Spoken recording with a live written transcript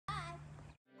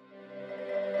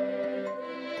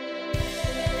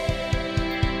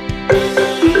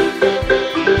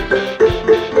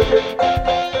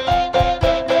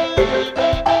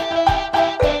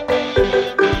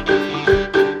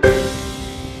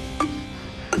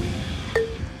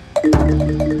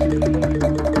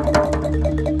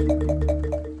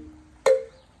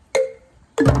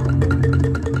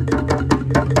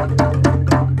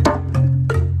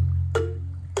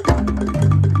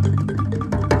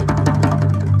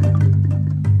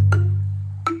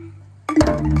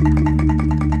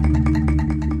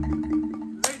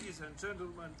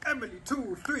Emily,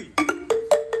 2, 3.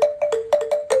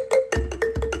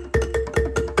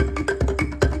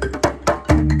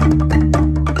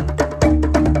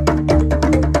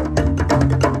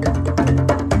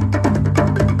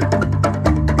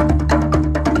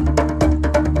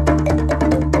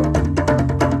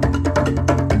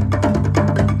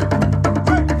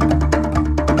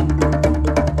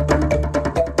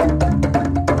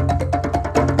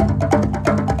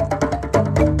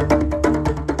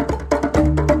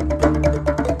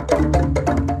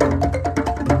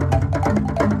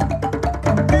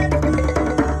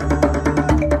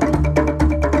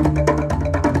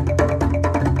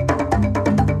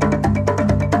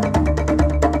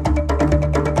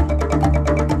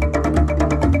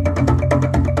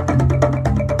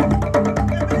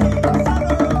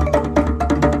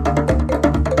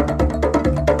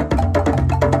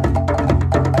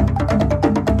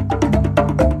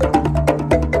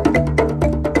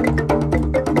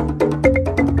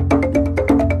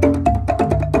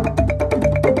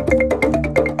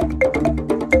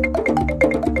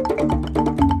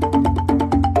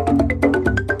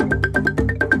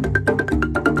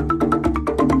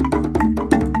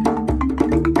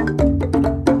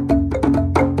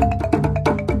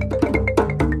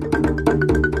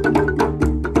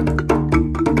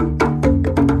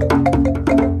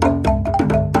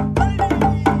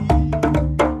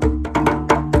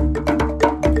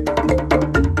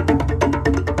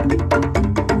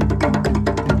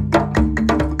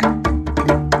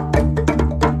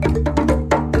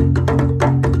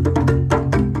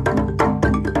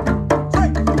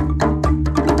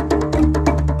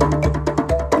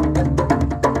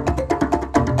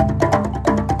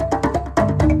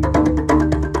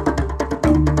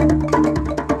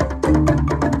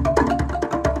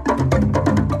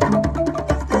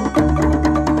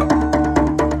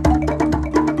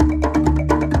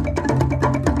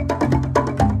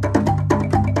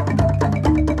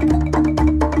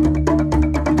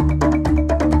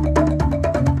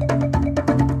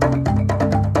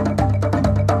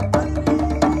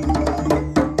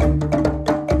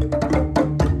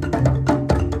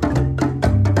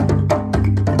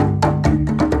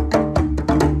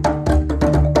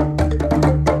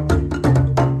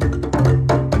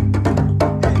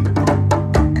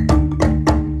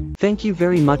 Thank you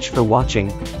very much for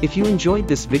watching. If you enjoyed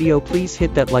this video, please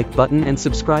hit that like button and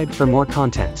subscribe for more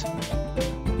content.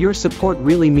 Your support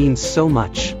really means so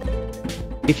much.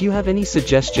 If you have any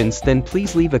suggestions, then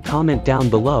please leave a comment down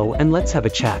below and let's have a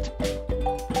chat.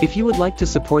 If you would like to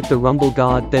support the Rumble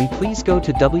God, then please go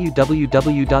to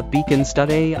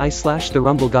www.beacons.ai/the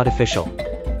Rumble God official.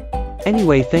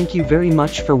 Anyway, thank you very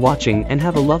much for watching and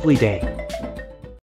have a lovely day.